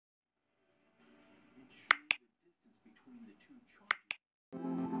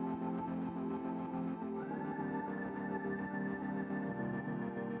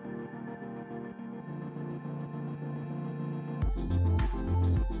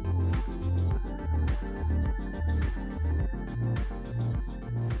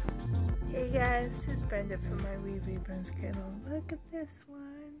Hey guys, this is Brenda from my Reborns Cradle. Look at this one.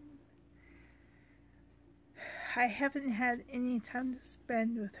 I haven't had any time to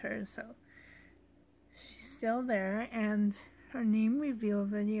spend with her, so she's still there, and her name reveal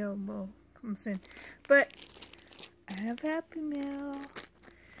video will come soon. But I have Happy Meal.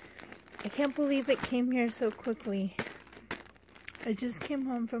 I can't believe it came here so quickly. I just came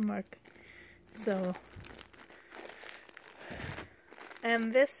home from work, so.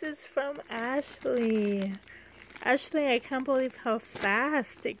 And this is from Ashley. Ashley, I can't believe how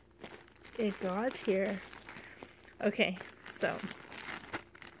fast it got here. Okay, so let's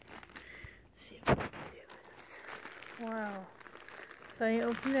see if we can do this. Wow. So I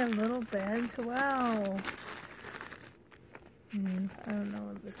opened a little bed. Wow. I don't know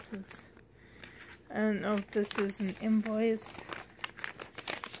what this is. I don't know if this is an invoice.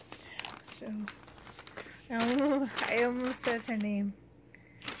 So I almost said her name.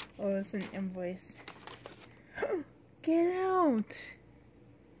 Oh, it was an invoice. Get out!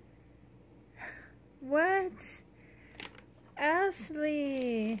 What?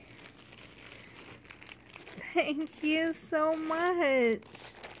 Ashley! Thank you so much!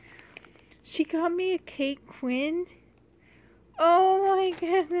 She got me a cake queen. Oh my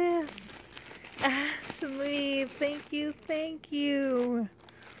goodness! Ashley, thank you, thank you!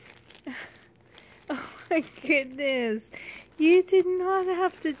 Oh my goodness! You did not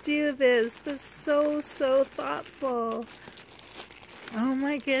have to do this, but so thoughtful. Oh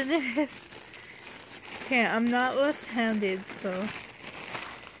my goodness. Okay, I'm not left-handed, so.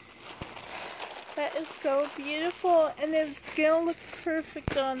 That is so beautiful, and it's gonna look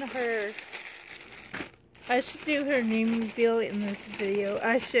perfect on her. I should do her name reveal in this video.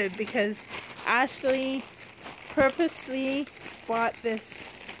 I should, because Ashley purposely bought this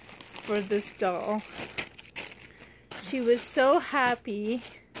for this doll. She was so happy.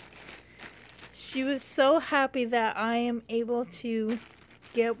 She was so happy that I am able to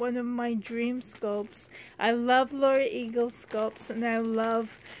get one of my dream sculpts. I love Laura Eagle sculpts, and I love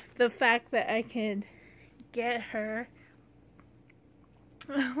the fact that I could get her.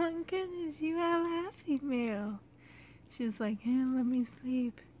 Oh my goodness, you have Happy Meal. She's like, hey, let me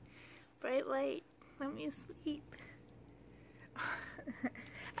sleep. Bright light, let me sleep.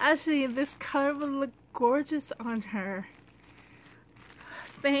 Actually, this color would look gorgeous on her.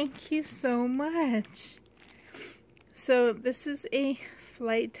 Thank you so much. So this is a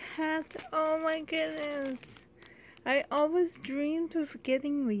flight hat. Oh my goodness. I always dreamed of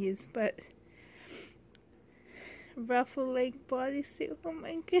getting these, but ruffle leg bodysuit. Oh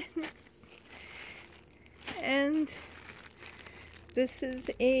my goodness. And this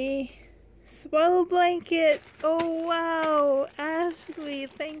is a swaddle blanket. Oh wow, Ashley,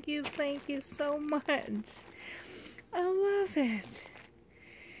 thank you so much. I love it.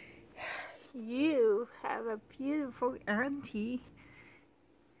 You have a beautiful auntie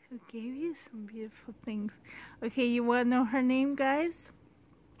who gave you some beautiful things. Okay, you want to know her name, guys?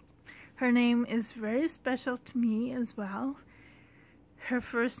 Her name is very special to me as well. Her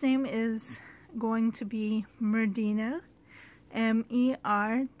first name is going to be Merdina. M-E-R-D-I-N-A,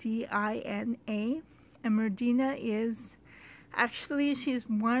 and Merdina is actually, she's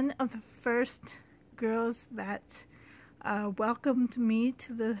one of the first girls that welcomed me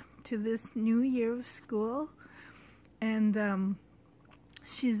to this new year of school, and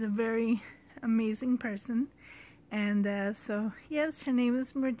she's a very amazing person. And so yes, her name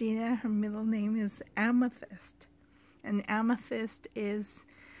is Merdina. Her middle name is Amethyst, and Amethyst is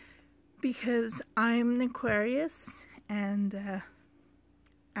because I'm an Aquarius. And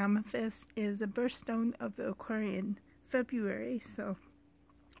Amethyst is a birthstone of the Aquarian February, so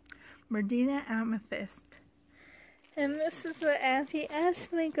Merdina Amethyst. And this is what Auntie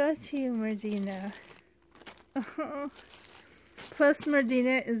Ashley got you, Merdina. Plus,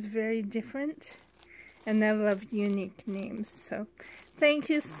 Merdina is very different, and I love unique names, so thank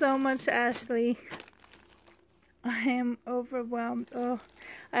you so much, Ashley. I am overwhelmed. Oh,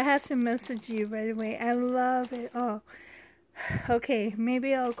 I have to message you right away. I love it. Oh, okay.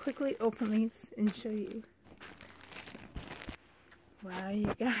 Maybe I'll quickly open these and show you. Wow,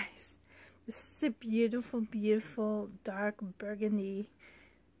 you guys. This is a beautiful, beautiful dark burgundy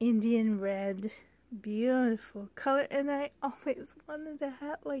Indian red. Beautiful color. And I always wanted a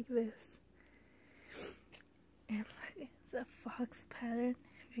hat like this. And look, it's a fox pattern.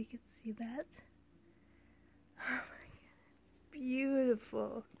 If you can see that. Oh my goodness,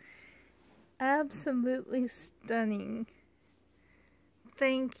 beautiful. Absolutely stunning.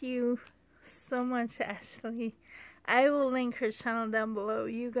 Thank you so much, Ashley. I will link her channel down below.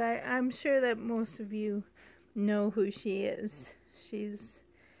 You guys, I'm sure that most of you know who she is. She's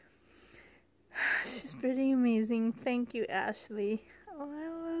pretty amazing. Thank you, Ashley. Oh, I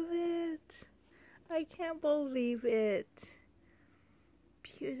love it. I can't believe it.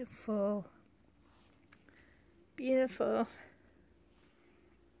 Beautiful. Beautiful.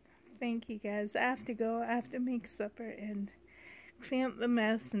 Thank you, guys. I have to go. I have to make supper and clean up the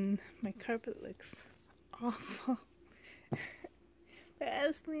mess, and my carpet looks awful. But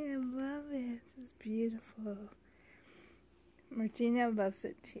Ashley, I love it. It's beautiful. Martina loves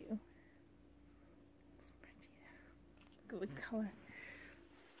it too. It's Martina. Look at the color.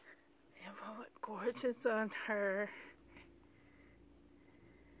 It will look gorgeous on her.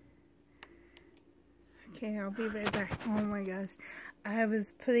 Okay, I'll be right back. Oh my gosh. I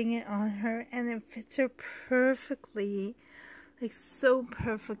was putting it on her and it fits her perfectly. Like so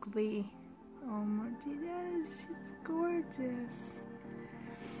perfectly. Oh Martina, she's gorgeous.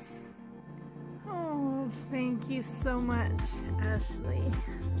 Oh, thank you so much, Ashley.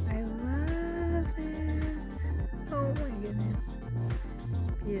 I love this. Oh my goodness.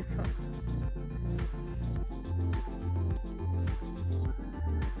 Beautiful.